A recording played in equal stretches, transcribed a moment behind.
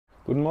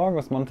Guten Morgen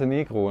aus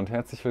Montenegro und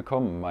herzlich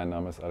willkommen. Mein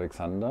Name ist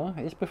Alexander.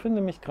 Ich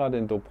befinde mich gerade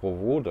in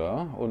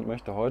Dobrovoda und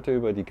möchte heute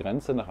über die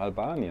Grenze nach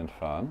Albanien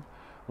fahren.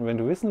 Und wenn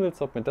du wissen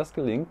willst, ob mir das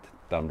gelingt,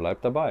 dann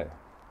bleib dabei.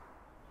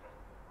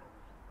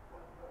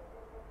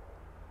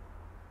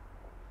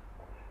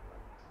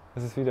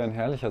 Es ist wieder ein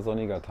herrlicher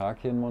sonniger Tag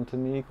hier in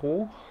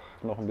Montenegro.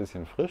 Noch ein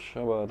bisschen frisch,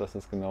 aber das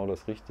ist genau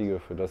das Richtige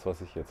für das,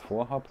 was ich jetzt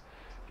vorhabe.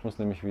 Ich muss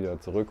nämlich wieder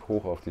zurück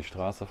hoch auf die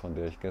Straße, von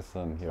der ich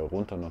gestern hier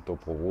runter nach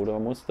Dobrovoda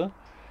musste.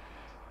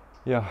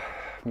 Ja,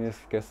 mir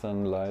ist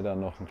gestern leider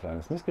noch ein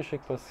kleines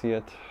Missgeschick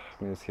passiert.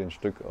 Mir ist hier ein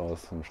Stück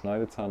aus dem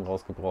Schneidezahn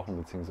rausgebrochen,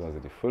 beziehungsweise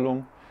die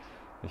Füllung.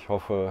 Ich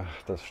hoffe,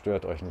 das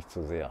stört euch nicht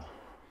zu sehr.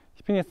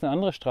 Ich bin jetzt eine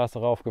andere Straße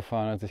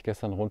raufgefahren, als ich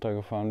gestern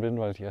runtergefahren bin,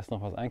 weil ich erst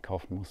noch was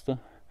einkaufen musste.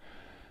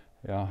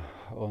 Ja,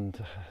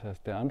 und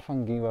der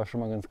Anfang war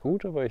schon mal ganz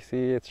gut, aber ich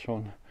sehe jetzt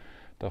schon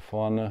da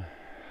vorne,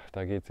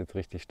 da geht es jetzt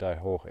richtig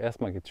steil hoch.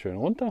 Erstmal geht es schön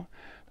runter,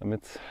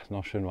 damit es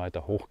noch schön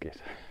weiter hoch geht.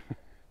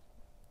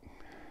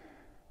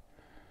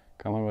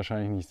 Kann man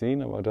wahrscheinlich nicht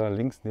sehen, aber da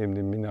links neben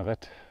dem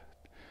Minarett,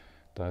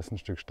 da ist ein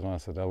Stück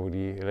Straße, da wo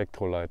die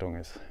Elektroleitung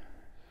ist.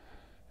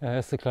 Ja,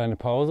 erste kleine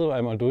Pause,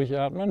 einmal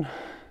durchatmen.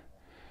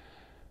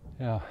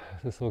 Ja,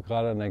 es ist so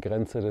gerade an der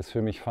Grenze des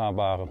für mich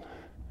Fahrbaren.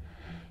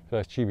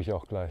 Vielleicht schiebe ich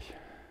auch gleich.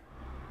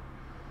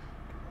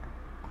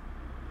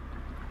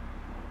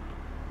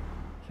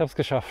 Ich habe es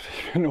geschafft,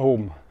 ich bin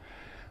oben.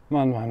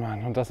 Mann, Mann,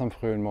 Mann, und das am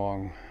frühen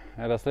Morgen.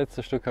 Ja, das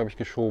letzte Stück habe ich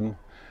geschoben.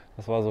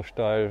 Das war so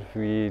steil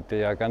wie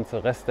der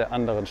ganze Rest der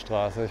anderen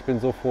Straße. Ich bin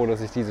so froh, dass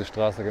ich diese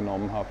Straße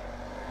genommen habe.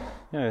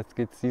 Ja, jetzt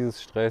geht es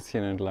dieses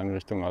Sträßchen entlang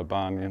Richtung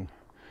Albanien.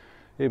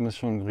 Eben ist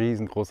schon ein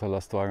riesengroßer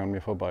Lastwagen an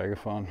mir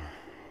vorbeigefahren.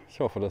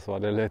 Ich hoffe, das war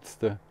der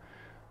letzte.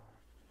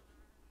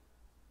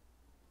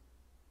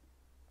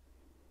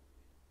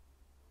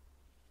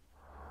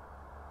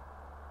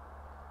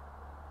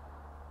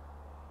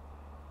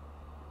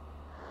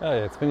 Ja,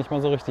 jetzt bin ich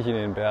mal so richtig in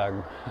den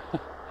Bergen.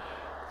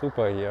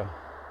 Super hier.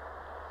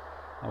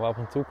 Aber ab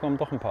und zu kommen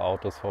doch ein paar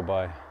Autos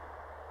vorbei.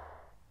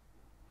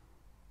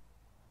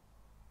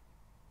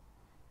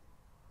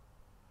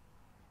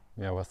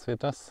 Ja, was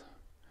wird das?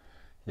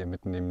 Hier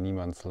mitten im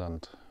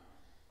Niemandsland.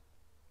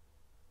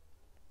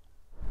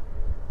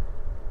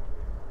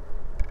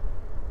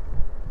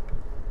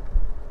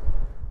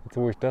 Jetzt,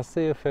 wo ich das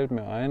sehe, fällt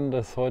mir ein,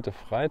 dass heute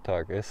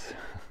Freitag ist.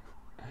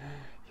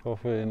 Ich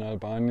hoffe, in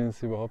Albanien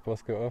ist überhaupt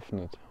was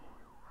geöffnet.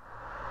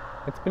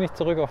 Jetzt bin ich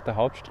zurück auf der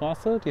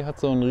Hauptstraße. Die hat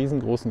so einen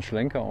riesengroßen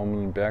Schlenker um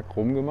den Berg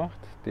rum gemacht,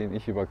 den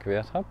ich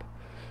überquert habe.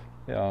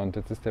 Ja, und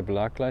jetzt ist der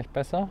Belag gleich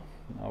besser,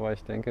 aber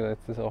ich denke,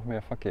 jetzt ist auch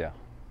mehr Verkehr.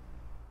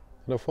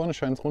 Da vorne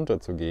scheint es runter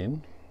zu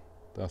gehen.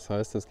 Das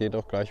heißt, es geht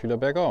auch gleich wieder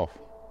bergauf.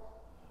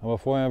 Aber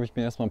vorher habe ich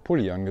mir erstmal einen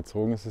Pulli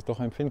angezogen. Es ist doch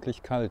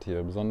empfindlich kalt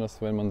hier,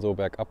 besonders wenn man so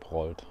bergab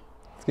rollt.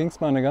 Jetzt ging es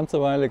mal eine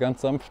ganze Weile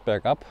ganz sanft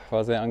bergab,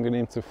 war sehr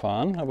angenehm zu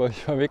fahren, aber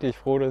ich war wirklich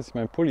froh, dass ich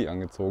meinen Pulli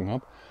angezogen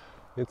habe.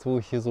 Jetzt, wo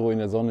ich hier so in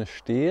der Sonne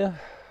stehe,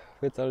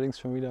 wird es allerdings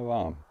schon wieder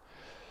warm.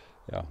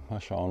 Ja, mal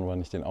schauen, wann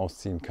ich den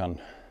ausziehen kann.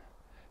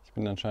 Ich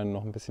bin anscheinend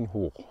noch ein bisschen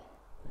hoch.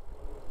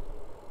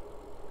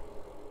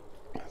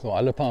 So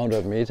alle paar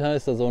hundert Meter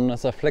ist da so ein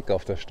nasser Fleck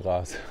auf der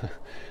Straße.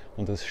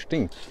 Und das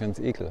stinkt, ganz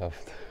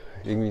ekelhaft.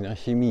 Irgendwie nach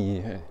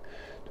Chemie.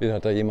 Entweder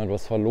hat da jemand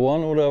was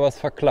verloren oder was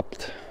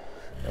verklappt.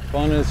 Da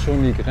vorne ist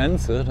schon die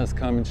Grenze, das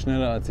kam jetzt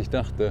schneller als ich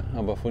dachte.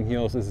 Aber von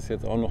hier aus ist es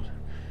jetzt auch noch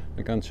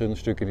ein ganz schönes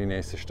Stück in die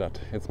nächste Stadt.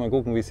 Jetzt mal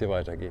gucken, wie es hier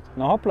weitergeht.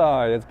 Na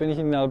hoppla, jetzt bin ich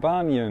in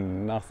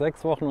Albanien. Nach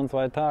 6 Wochen und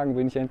 2 Tagen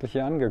bin ich endlich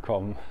hier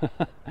angekommen.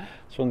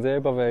 Schon sehr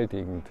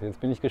überwältigend. Jetzt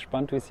bin ich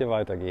gespannt, wie es hier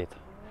weitergeht.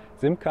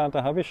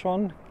 SIM-Karte habe ich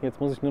schon,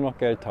 jetzt muss ich nur noch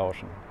Geld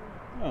tauschen.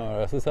 Ja,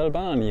 das ist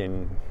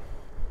Albanien.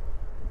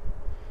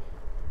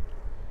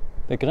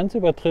 Der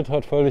Grenzübertritt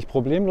hat völlig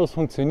problemlos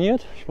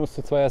funktioniert. Ich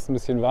musste zwar erst ein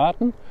bisschen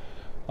warten,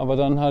 aber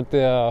dann hat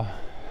der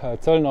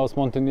Zöllner aus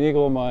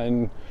Montenegro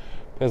meinen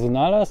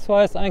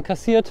Personalausweis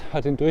einkassiert,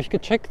 hat ihn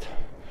durchgecheckt,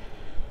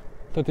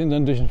 hat ihn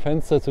dann durch ein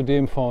Fenster zu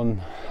dem von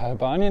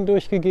Albanien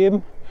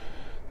durchgegeben.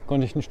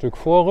 Konnte ich ein Stück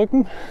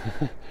vorrücken.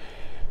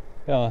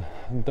 Ja,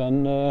 und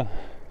dann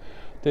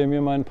hat er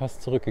mir meinen Pass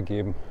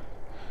zurückgegeben.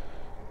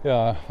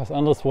 Ja, was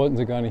anderes wollten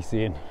sie gar nicht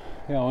sehen.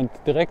 Ja, und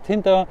direkt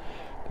hinter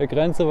der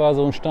Grenze war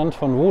so ein Stand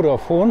von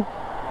Vodafone.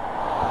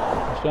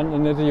 Da stand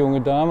eine nette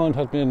junge Dame und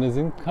hat mir eine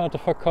SIM-Karte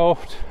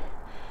verkauft.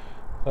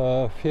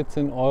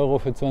 14 Euro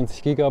für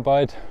 20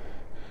 Gigabyte.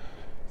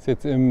 Ist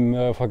jetzt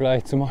im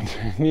Vergleich zu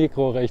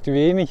Montenegro recht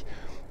wenig,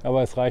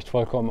 aber es reicht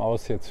vollkommen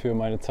aus jetzt für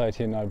meine Zeit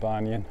hier in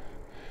Albanien.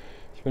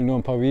 Ich will nur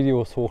ein paar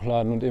Videos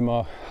hochladen und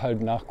immer halt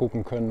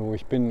nachgucken können, wo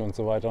ich bin und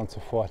so weiter und so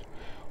fort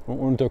und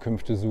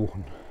Unterkünfte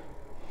suchen.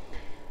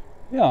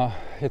 Ja,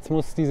 jetzt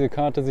muss diese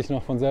Karte sich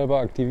noch von selber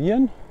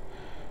aktivieren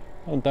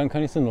und dann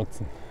kann ich sie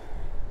nutzen.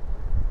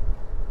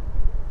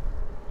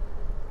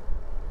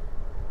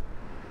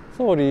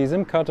 So, die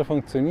SIM-Karte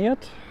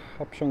funktioniert. Ich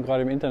habe schon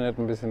gerade im Internet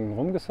ein bisschen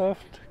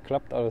rumgesurft,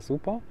 klappt alles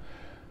super.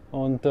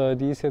 Und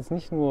die ist jetzt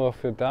nicht nur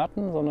für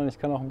Daten, sondern ich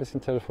kann auch ein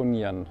bisschen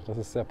telefonieren. Das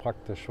ist sehr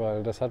praktisch,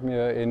 weil das hat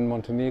mir in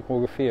Montenegro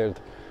gefehlt.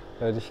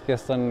 Da hätte ich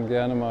gestern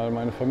gerne mal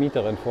meine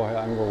Vermieterin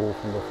vorher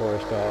angerufen, bevor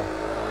ich da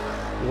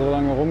so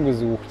lange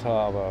rumgesucht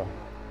habe.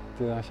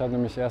 Ich hatte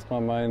nämlich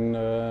erstmal mein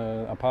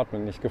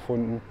Apartment nicht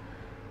gefunden.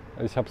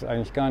 Ich habe es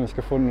eigentlich gar nicht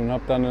gefunden und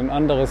habe dann ein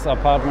anderes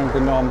Apartment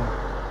genommen.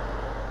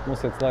 Ich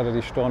muss jetzt leider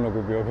die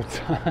Stornogebühr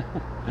bezahlen.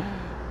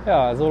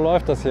 Ja, so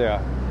läuft das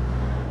hier.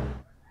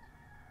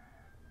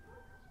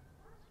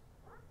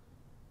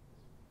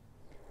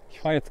 Ich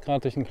fahre jetzt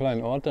gerade durch einen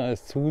kleinen Ort, da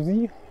ist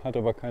Susi, hat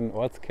aber keinen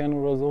Ortskern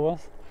oder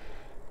sowas.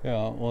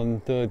 Ja,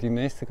 und die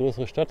nächste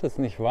größere Stadt ist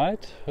nicht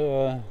weit.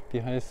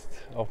 Die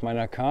heißt auf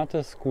meiner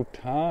Karte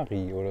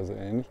Scutari oder so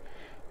ähnlich.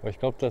 Aber ich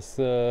glaube, das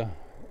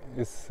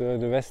ist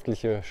eine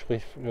westliche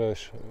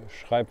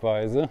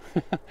Schreibweise.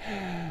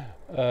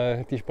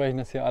 Die sprechen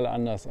das hier alle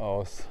anders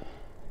aus.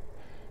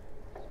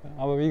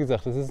 Aber wie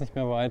gesagt, es ist nicht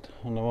mehr weit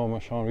und dann wollen wir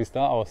mal schauen, wie es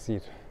da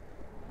aussieht.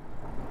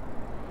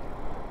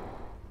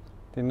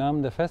 Den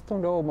Namen der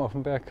Festung da oben auf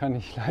dem Berg kann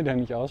ich leider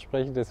nicht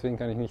aussprechen, deswegen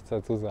kann ich nichts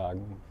dazu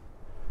sagen.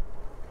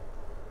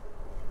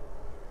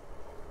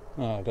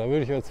 Da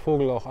würde ich als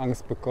Vogel auch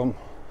Angst bekommen.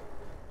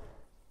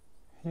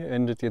 Hier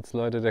endet jetzt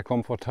leider der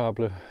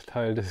komfortable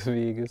Teil des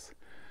Weges.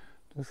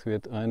 Das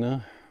wird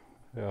eine,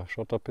 ja,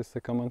 Schotterpiste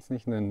kann man es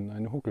nicht nennen,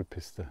 eine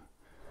Huckelpiste.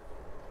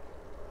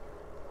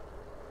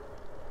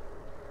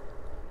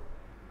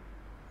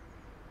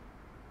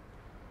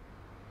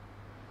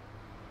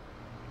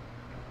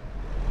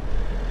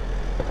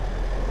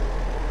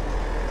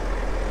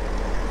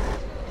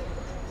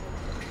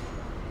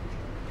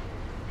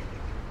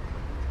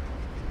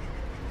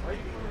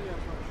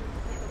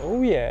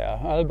 Oh yeah,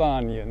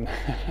 Albanien.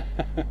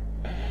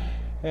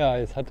 Ja,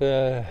 jetzt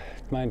hatte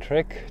mein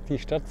Track die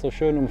Stadt so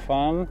schön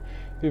umfahren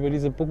über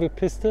diese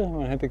Buckelpiste.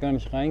 Man hätte gar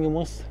nicht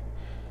reingemusst.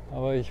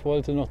 Aber ich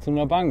wollte noch zu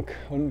einer Bank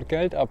und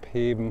Geld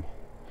abheben.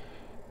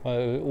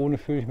 Weil ohne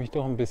fühle ich mich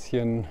doch ein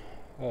bisschen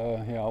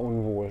ja,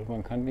 unwohl.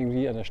 Man kann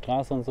irgendwie an der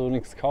Straße und so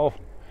nichts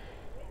kaufen.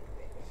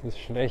 Das ist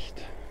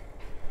schlecht.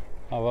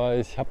 Aber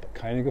ich habe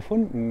keine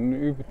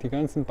gefunden. Die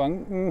ganzen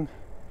Banken,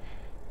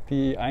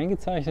 die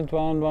eingezeichnet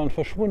waren, waren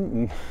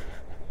verschwunden.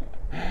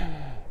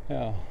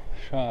 Ja,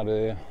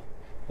 schade.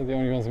 Weiß ich auch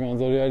nicht, was ich machen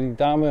soll. Ja, die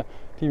Dame,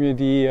 die mir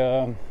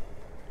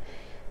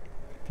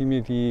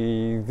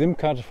die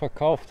SIM-Karte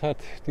verkauft hat,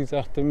 die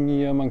sagte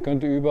mir, man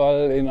könnte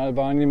überall in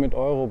Albanien mit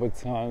Euro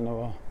bezahlen.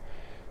 Aber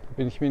da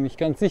bin ich mir nicht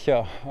ganz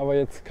sicher. Aber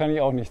jetzt kann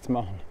ich auch nichts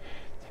machen.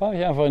 Jetzt fahre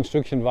ich einfach ein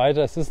Stückchen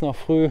weiter. Es ist noch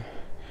früh.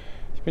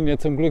 Ich bin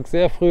jetzt zum Glück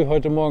sehr früh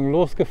heute Morgen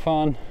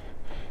losgefahren.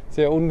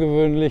 Sehr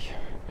ungewöhnlich.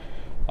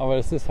 Aber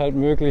es ist halt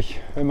möglich,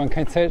 wenn man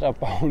kein Zelt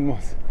abbauen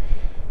muss.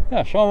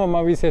 Ja, schauen wir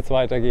mal, wie es jetzt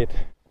weitergeht.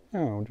 Ja,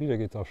 und wieder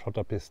geht es auf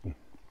Schotterpisten.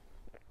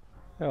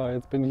 Ja,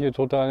 jetzt bin ich hier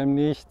total im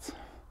Nichts.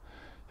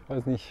 Ich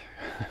weiß nicht,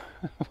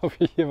 ob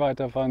ich hier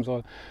weiterfahren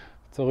soll.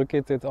 Zurück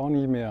geht es jetzt auch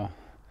nicht mehr.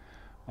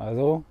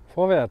 Also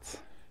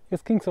vorwärts.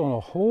 Jetzt ging es auch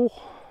noch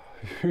hoch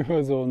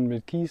über so einen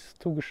mit Kies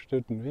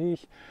zugeschnittenen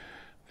Weg.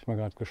 Habe ich mal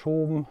gerade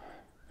geschoben.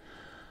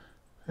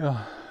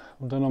 Ja,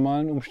 unter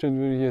normalen Umständen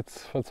würde ich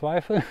jetzt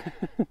verzweifeln.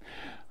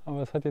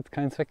 Aber es hat jetzt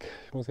keinen Zweck.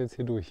 Ich muss jetzt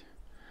hier durch.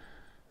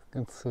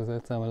 Ganz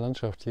seltsame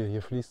Landschaft hier.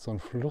 Hier fließt so ein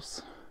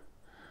Fluss.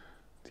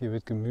 Hier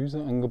wird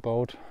Gemüse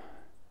angebaut.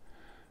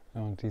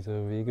 Ja, und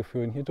diese Wege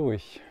führen hier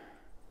durch.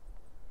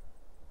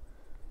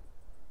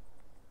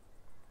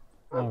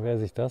 Ja, wer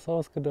sich das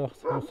ausgedacht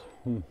hat,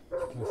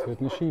 das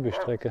wird eine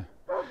Schiebestrecke.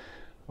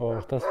 Aber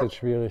auch das wird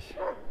schwierig.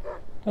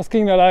 Das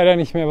ging da leider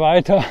nicht mehr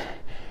weiter.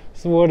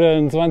 Es wurde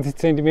ein 20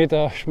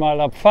 cm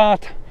schmaler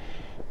Pfad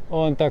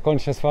und da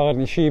konnte ich das Fahrrad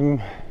nicht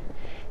schieben.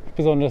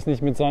 Besonders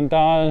nicht mit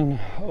Sandalen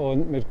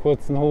und mit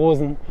kurzen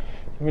Hosen.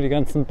 Ich habe mir die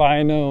ganzen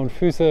Beine und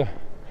Füße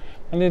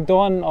an den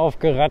Dornen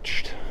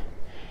aufgeratscht.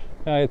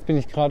 Ja, jetzt bin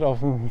ich gerade auf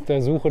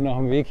der Suche nach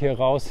dem Weg hier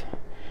raus,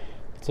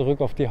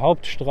 zurück auf die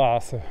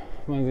Hauptstraße.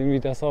 Mal sehen, wie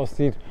das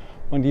aussieht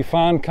und die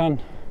fahren kann.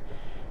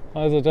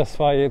 Also das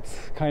war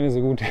jetzt keine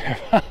so gute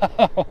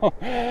Erfahrung.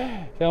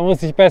 Da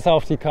muss ich besser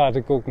auf die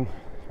Karte gucken.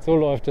 So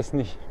läuft es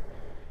nicht.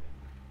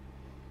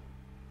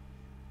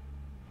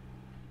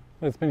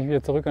 Jetzt bin ich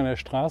wieder zurück an der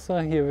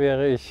Straße. Hier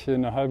wäre ich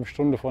in einer halben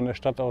Stunde von der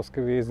Stadt aus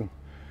gewesen,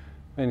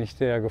 wenn ich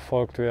der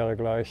gefolgt wäre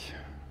gleich.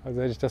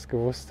 Also hätte ich das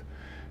gewusst,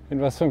 in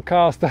was für ein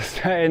Chaos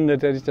das da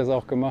endet, hätte ich das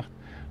auch gemacht.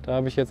 Da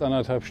habe ich jetzt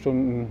 1,5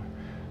 Stunden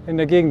in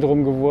der Gegend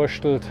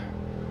rumgewurstelt,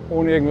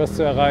 ohne irgendwas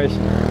zu erreichen.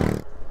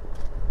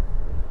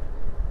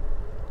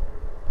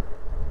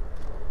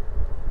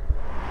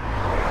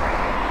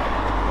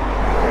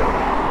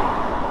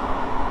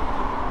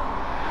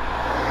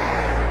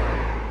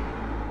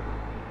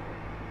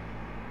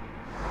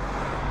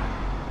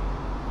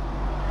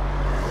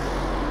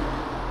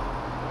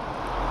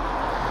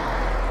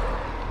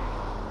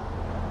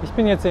 Ich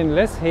bin jetzt in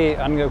Leshe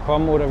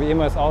angekommen oder wie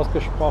immer es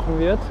ausgesprochen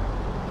wird.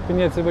 Ich bin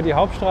jetzt über die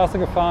Hauptstraße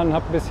gefahren,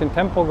 habe ein bisschen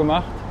Tempo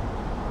gemacht,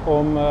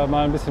 um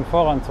mal ein bisschen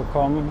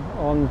voranzukommen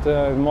und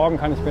morgen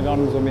kann ich mir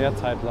dann umso mehr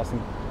Zeit lassen.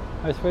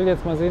 Ich will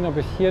jetzt mal sehen, ob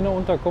ich hier eine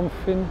Unterkunft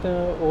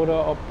finde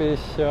oder ob ich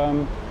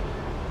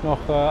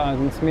noch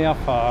ans Meer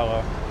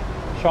fahre.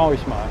 Schaue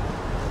ich mal.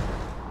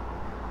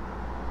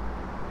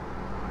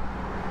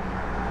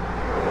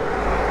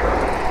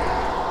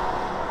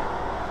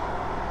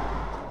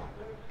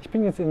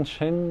 bin jetzt in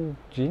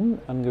Shenzhen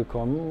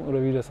angekommen,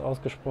 oder wie das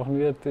ausgesprochen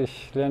wird.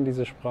 Ich lerne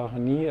diese Sprache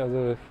nie.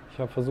 Also ich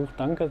habe versucht,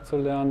 Danke zu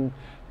lernen.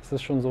 Das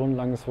ist schon so ein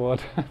langes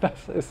Wort.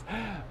 Das ist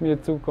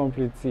mir zu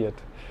kompliziert.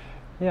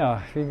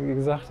 Ja, wie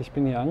gesagt, ich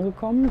bin hier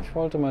angekommen. Ich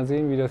wollte mal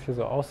sehen, wie das hier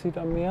so aussieht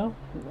am Meer.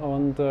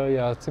 Und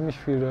ja, ziemlich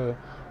viele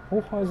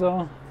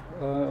Hochhäuser.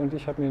 Und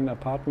ich habe mir ein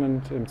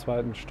Apartment im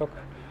 2. Stock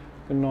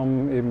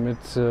genommen, eben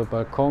mit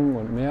Balkon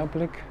und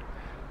Meerblick.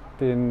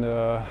 Den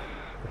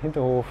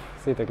Hinterhof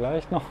seht ihr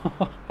gleich noch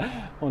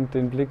und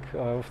den Blick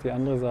auf die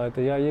andere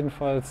Seite. Ja,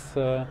 jedenfalls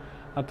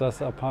hat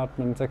das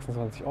Apartment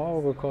 26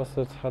 €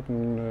 gekostet, hat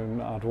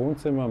eine Art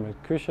Wohnzimmer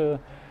mit Küche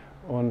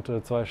und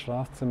 2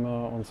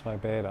 Schlafzimmer und 2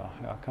 Bäder.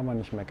 Ja, kann man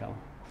nicht meckern.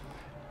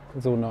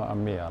 So nah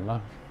am Meer, ne?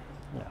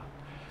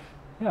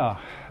 Ja,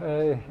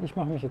 ich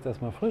mache mich jetzt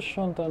erstmal frisch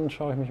und dann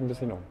schaue ich mich ein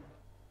bisschen um.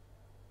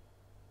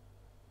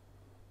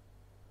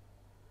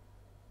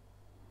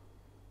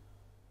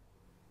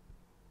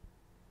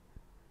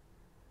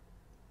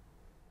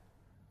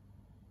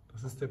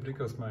 Das ist der Blick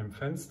aus meinem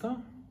Fenster.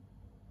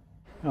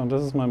 Ja, und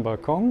das ist mein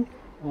Balkon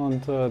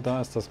und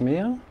da ist das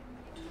Meer.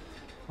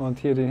 Und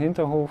hier den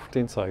Hinterhof,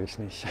 den zeige ich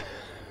nicht.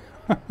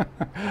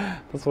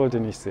 Das wollt ihr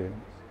nicht sehen.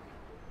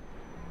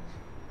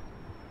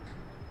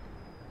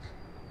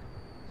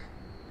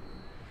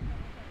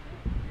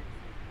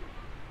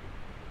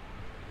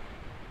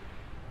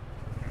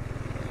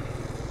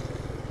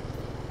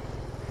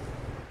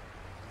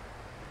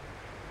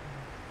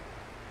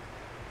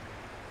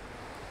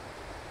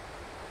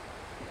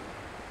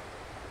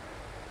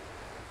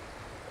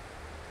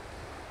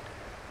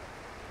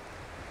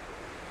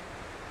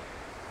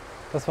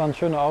 Das war ein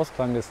schöner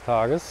Ausklang des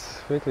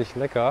Tages, wirklich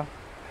lecker.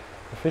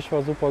 Der Fisch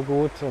war super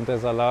gut und der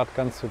Salat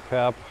ganz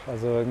superb.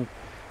 Also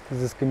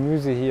dieses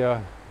Gemüse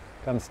hier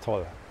ganz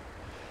toll.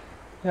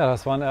 Ja,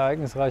 das war ein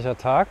ereignisreicher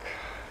Tag.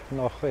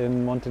 Noch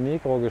in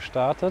Montenegro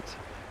gestartet,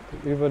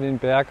 über den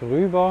Berg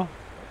rüber,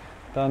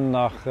 dann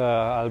nach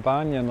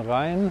Albanien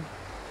rein,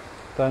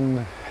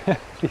 dann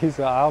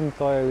diese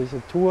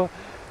abenteuerliche Tour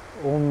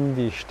um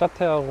die Stadt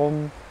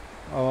herum,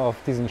 auf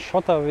diesen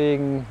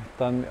Schotterwegen,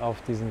 dann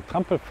auf diesen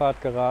Trampelpfad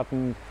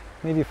geraten,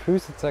 mir die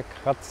Füße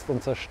zerkratzt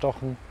und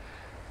zerstochen.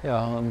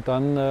 Ja, und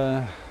dann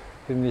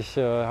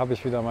habe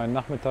ich wieder meinen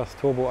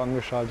Nachmittagsturbo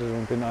angeschaltet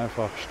und bin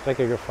einfach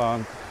Strecke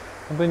gefahren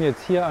und bin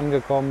jetzt hier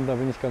angekommen. Da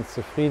bin ich ganz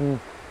zufrieden.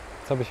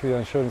 Jetzt habe ich wieder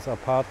ein schönes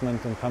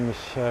Apartment und kann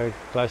mich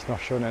gleich noch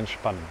schön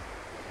entspannen.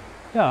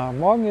 Ja,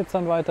 morgen geht es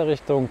dann weiter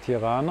Richtung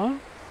Tirana.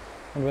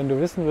 Und wenn du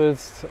wissen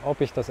willst,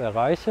 ob ich das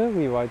erreiche,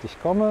 wie weit ich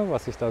komme,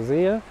 was ich da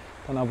sehe,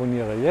 dann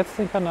abonniere jetzt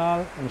den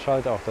Kanal und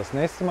schalte auch das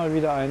nächste Mal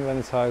wieder ein, wenn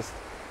es heißt,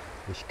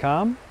 ich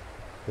kam,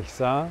 ich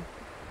sah,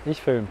 ich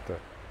filmte.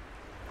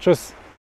 Tschüss!